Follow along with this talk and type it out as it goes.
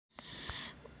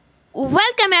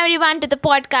Welcome everyone to the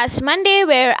podcast Monday,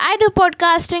 where I do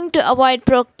podcasting to avoid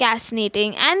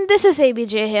procrastinating. And this is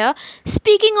ABJ here,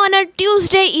 speaking on a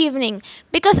Tuesday evening,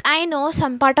 because I know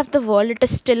some part of the world it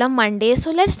is still a Monday,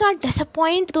 so let's not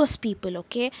disappoint those people,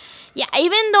 okay? Yeah,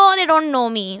 even though they don't know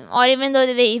me, or even though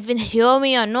they even hear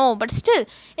me or no, but still,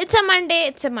 it's a Monday,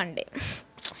 it's a Monday.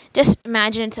 Just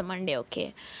imagine it's a Monday,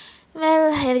 okay?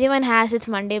 Well, everyone has its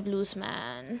Monday blues,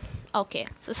 man. Okay,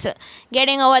 so still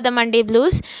getting over the Monday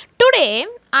blues. Today,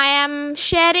 I am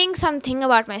sharing something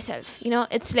about myself.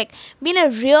 It's like been a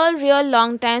real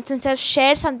long time since I've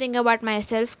shared something about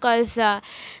myself because the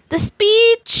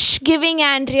speech giving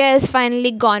Andrea is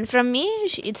finally gone from me.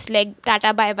 It's like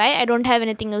tata bye bye. I don't have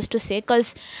anything else to say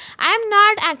because I'm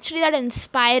not actually that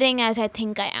inspiring as I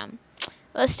think I am.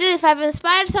 But still, if I've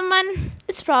inspired someone,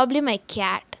 it's probably my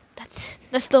cat.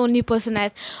 That's the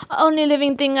only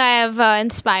living thing I have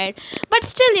inspired. But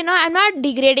still, I'm not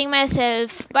degrading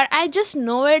myself. But I just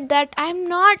know it that I'm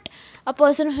not a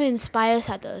person who inspires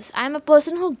others. I'm a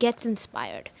person who gets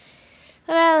inspired.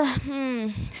 Well,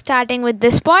 starting with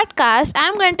this podcast,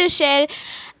 I'm going to share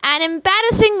an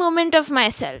embarrassing moment of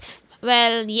myself.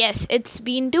 Well, yes, it's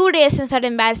been 2 days since that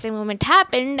embarrassing moment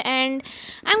happened, and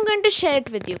I'm going to share it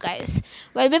with you guys.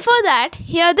 Well, before that,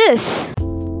 hear this.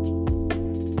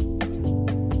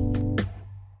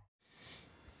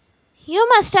 You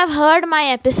must have heard my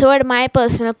episode My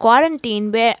Personal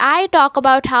Quarantine, where I talk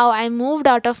about how I moved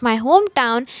out of my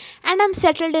hometown and I'm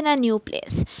settled in a new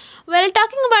place. Well,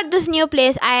 talking about this new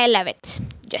place, I love it.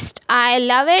 I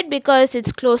love it because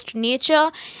it's close to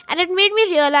nature, and it made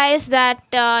me realize that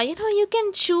you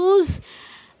can choose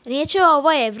nature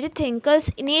over everything because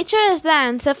nature is the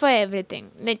answer for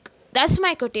everything. Like, that's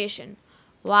my quotation.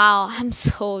 Wow, I'm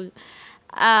so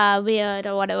weird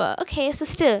or whatever. Okay, so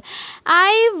still,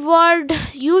 I would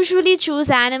usually choose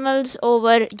animals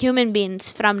over human beings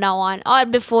from now on or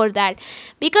before that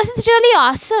because it's really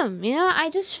awesome. I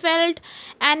just felt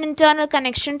an internal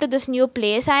connection to this new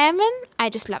place I am in. I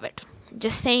just love it.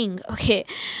 Just saying. Okay,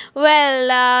 well,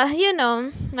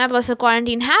 my personal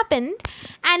quarantine happened,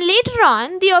 and later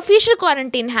on the official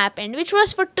quarantine happened, which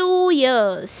was for 2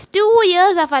 years. 2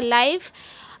 years of our life,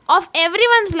 of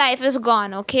everyone's life, is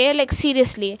gone. Okay, like,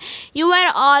 seriously, you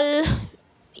were all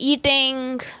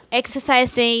eating,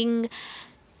 exercising,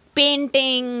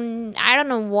 painting, I don't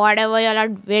know, whatever y'all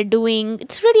were doing.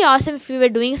 It's really awesome if you were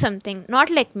doing something, not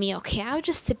like me. Okay, I was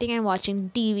just sitting and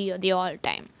watching TV the all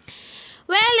time.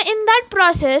 Well, in that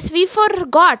process, we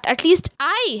forgot, at least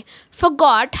I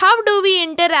forgot, how do we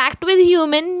interact with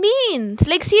human beings.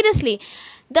 Like, seriously,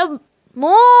 the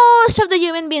most of the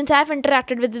human beings I've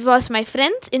interacted with was my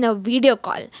friends in a video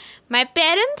call, my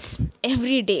parents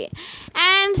every day,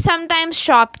 and sometimes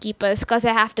shopkeepers because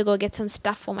I have to go get some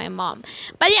stuff for my mom.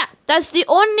 But yeah, that's the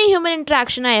only human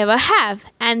interaction I ever have.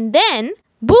 And then,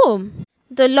 boom,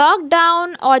 the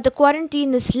lockdown or the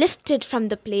quarantine is lifted from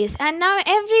the place, and now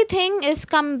everything is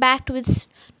come back to its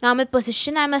normal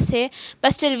position, I must say.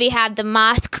 But still, we have the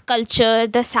mask culture,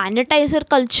 the sanitizer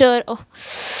culture. Oh,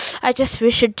 I just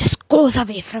wish it just goes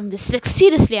away from this. Like,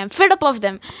 seriously, I'm fed up of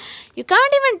them. You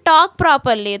can't even talk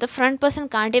properly. The front person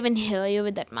can't even hear you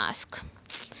with that mask.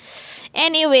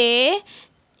 Anyway,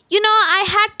 I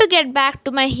had to get back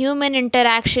to my human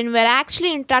interaction where I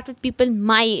actually interact with people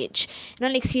my age.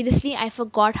 Like, seriously, I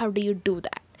forgot how do you do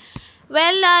that.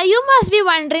 Well, you must be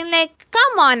wondering, like,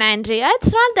 come on, Andrea,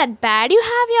 it's not that bad. You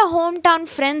have your hometown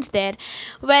friends there.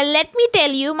 Well, let me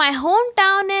tell you, my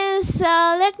hometown is,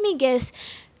 let me guess,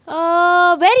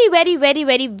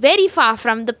 very far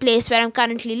from the place where I'm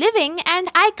currently living,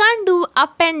 and I can't do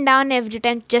up and down every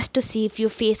time just to see a few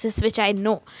faces which I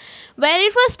know. Well,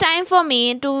 it was time for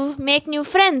me to make new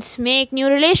friends, make new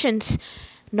relations.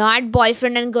 Not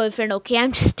boyfriend and girlfriend, okay?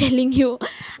 I'm just telling you,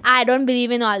 I don't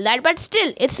believe in all that, but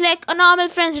still, it's like a normal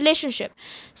friends relationship.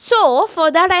 So, for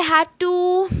that, I had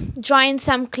to join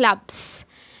some clubs.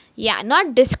 Yeah,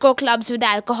 not disco clubs with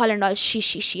alcohol and all.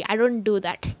 She. I don't do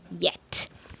that yet.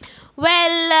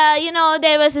 Well,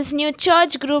 there was this new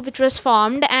church group which was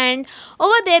formed, and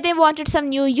over there they wanted some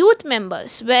new youth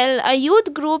members. Well, a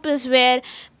youth group is where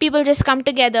people just come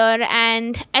together,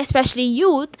 and especially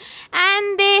youth,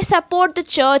 and they support the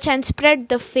church and spread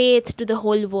the faith to the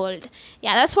whole world.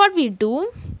 Yeah, that's what we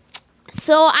do.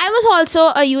 So I was also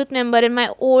a youth member in my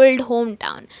old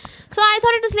hometown. So I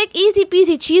thought it was like easy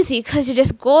peasy cheesy because you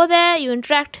just go there, you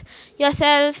interact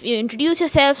yourself, you introduce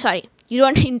yourself. Sorry, you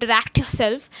don't interact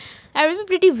yourself. That would be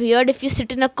pretty weird if you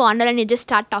sit in a corner and you just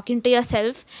start talking to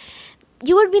yourself.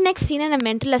 You would be next seen in a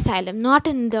mental asylum, not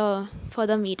in the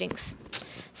further meetings.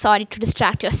 Sorry to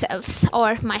distract yourselves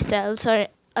or myself or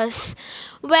us.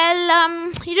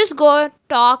 Well, you just go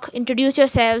talk, introduce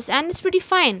yourselves, and it's pretty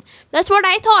fine. That's what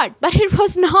I thought, but it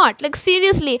was not. Like,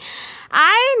 seriously,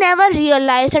 I never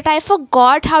realized that I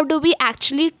forgot how do we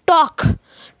actually talk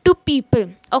to people.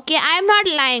 Okay, I'm not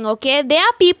lying. Okay, there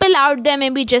are people out there,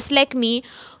 maybe just like me,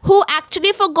 who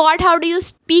actually forgot how do you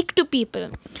speak to people.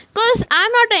 Because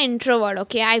I'm not an introvert.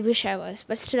 Okay, I wish I was,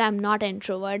 but still, I'm not an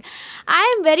introvert.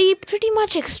 I'm very pretty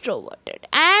much extroverted,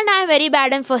 and I'm very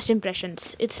bad in first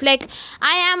impressions. It's like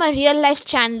I am a real life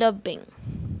Chandler Bing.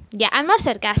 Yeah, I'm not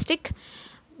sarcastic,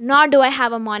 nor do I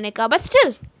have a Monica, but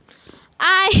still,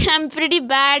 I am pretty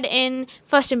bad in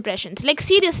first impressions. Like,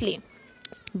 seriously,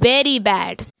 very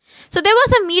bad. So there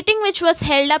was a meeting which was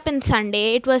held up in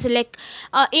Sunday. It was like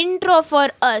a intro for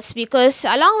us, because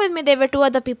along with me there were two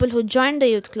other people who joined the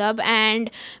youth club,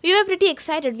 and we were pretty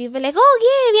excited. We were like, oh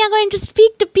yeah, we are going to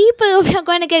speak to people, we are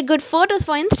going to get good photos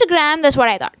for Instagram. That's what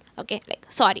I thought. Okay, like,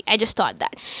 sorry, I just thought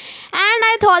that. And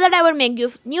I thought that I would make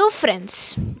you new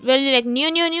friends, really, like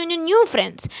new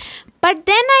friends. But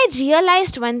then I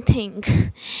realized one thing.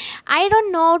 I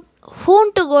don't know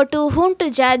whom to go to, whom to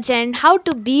judge, and how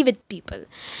to be with people.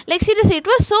 Like, seriously, it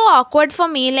was so awkward for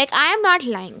me. Like, I am not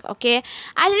lying, okay?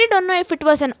 I really don't know if it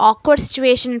was an awkward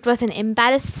situation, it was an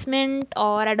embarrassment,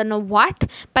 or I don't know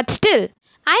what. But still,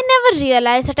 I never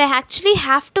realized that I actually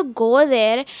have to go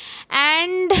there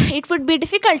and it would be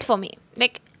difficult for me.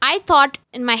 Like, I thought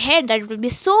in my head that it would be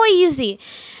so easy.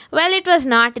 Well, it was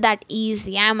not that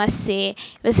easy, I must say.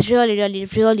 It was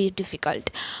really difficult.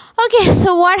 Okay,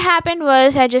 so what happened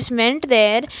was I just went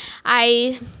there.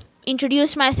 I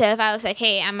introduced myself. I was like,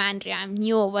 hey, I'm Andrea. I'm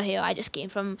new over here. I just came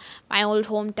from my old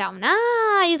hometown.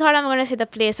 Ah, you thought I'm going to say the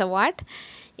place or what?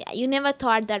 Yeah, you never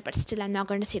thought that, but still, I'm not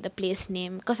going to say the place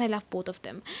name because I love both of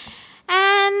them.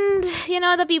 And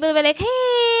the people were like,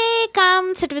 hey,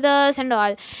 come sit with us and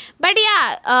all. But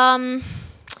yeah,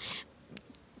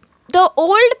 the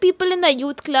old people in the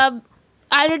youth club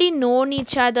already known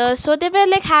each other, so they were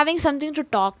like having something to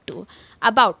talk to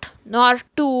about, not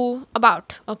to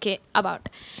about. Okay, about.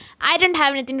 I didn't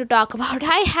have anything to talk about.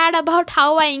 I had about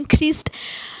how I increased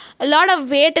a lot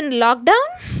of weight in lockdown.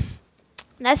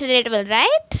 That's relatable,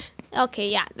 right? Okay,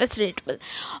 yeah, that's relatable.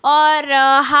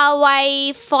 Or how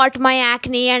I fought my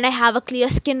acne and I have a clear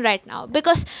skin right now,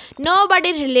 because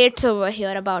nobody relates over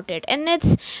here about it, and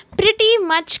it's pretty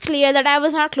much clear that I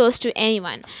was not close to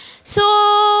anyone. So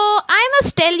I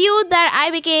must tell you that I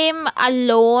became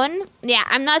alone. Yeah,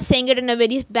 I'm not saying it in a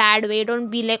very bad way. Don't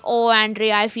be like, oh,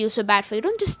 Andrea, I feel so bad for you.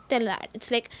 Don't just tell that.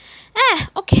 It's like,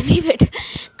 okay, leave it.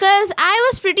 Because I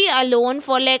was pretty alone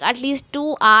for like at least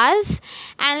 2 hours,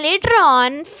 and later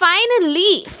on,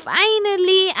 finally,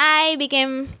 I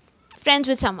became friends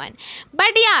with someone. But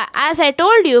yeah, as I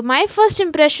told you, my first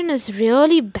impression is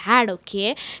really bad.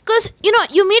 Okay, because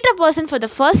you meet a person for the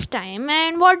first time,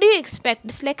 and what do you expect?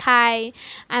 It's like, hi,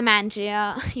 I'm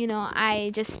Andrea.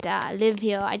 I just live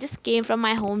here. I just came from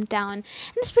my hometown,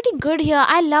 and it's pretty good here.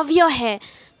 I love your hair.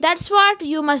 That's what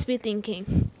you must be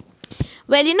thinking.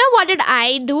 Well, what did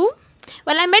I do?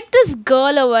 Well, I met this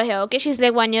girl over here. Okay, she's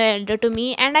like 1 year elder to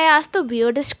me, and I asked the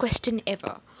weirdest question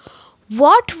ever.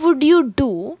 What would you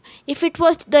do if it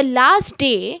was the last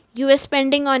day you were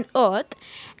spending on earth,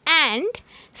 and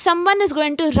someone is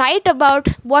going to write about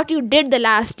what you did the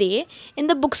last day in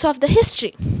the books of the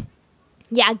history?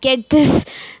 Yeah, get this.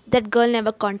 That girl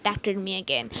never contacted me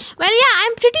again. Well, yeah,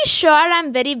 I'm pretty sure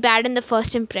I'm very bad in the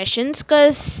first impressions,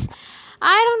 because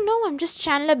I don't know, I'm just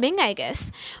Chandler Bing, I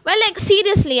guess. Well, like,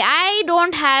 seriously, I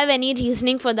don't have any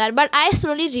reasoning for that, but I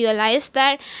slowly realized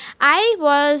that I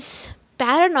was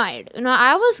paranoid.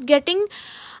 I was getting,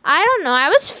 I don't know, I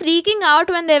was freaking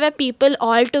out when there were people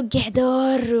all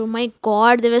together. Oh my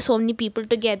god, there were so many people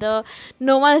together.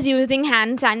 No one's using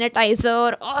hand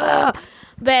sanitizer. Ugh.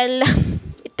 Well,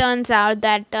 it turns out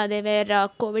that they were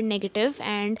COVID negative,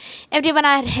 and everyone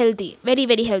are healthy, very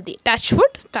healthy. Touch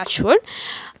wood.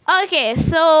 Okay,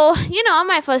 so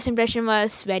my first impression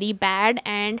was very bad,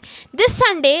 and this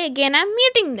Sunday again I'm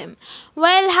meeting them.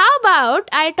 Well, how about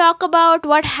I talk about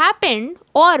what happened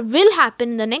or will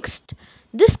happen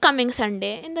this coming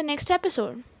Sunday in the next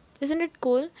episode? Isn't it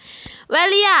cool? Well,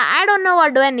 yeah, I don't know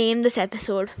what do I name this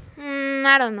episode.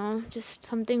 I don't know, just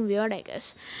something weird, I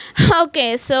guess.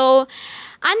 Okay, so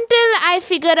until I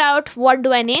figure out what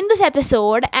do I name this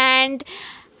episode and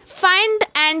find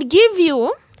and give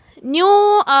you new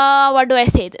what do I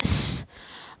say this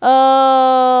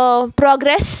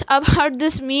progress about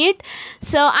this meet.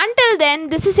 So until then,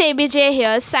 this is ABJ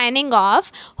here signing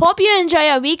off. Hope you enjoy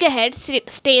your week ahead.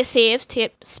 Stay safe,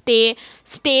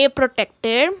 stay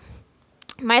protected.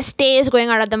 My stay is going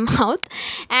out of the mouth.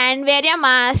 And wear your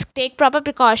mask, take proper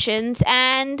precautions,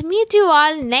 and meet you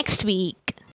all next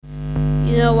week.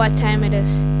 You know what time it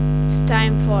is? It's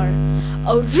time for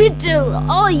a riddle.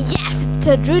 Oh, yes, it's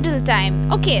a riddle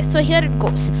time. Okay, so here it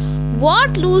goes.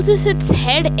 What loses its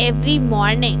head every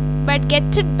morning but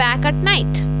gets it back at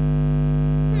night?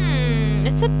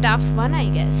 It's a tough one, I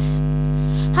guess.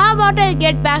 How about I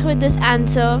get back with this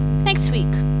answer next week?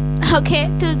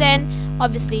 Okay, till then,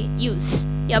 obviously, use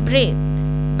your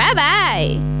brain. Bye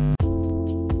bye.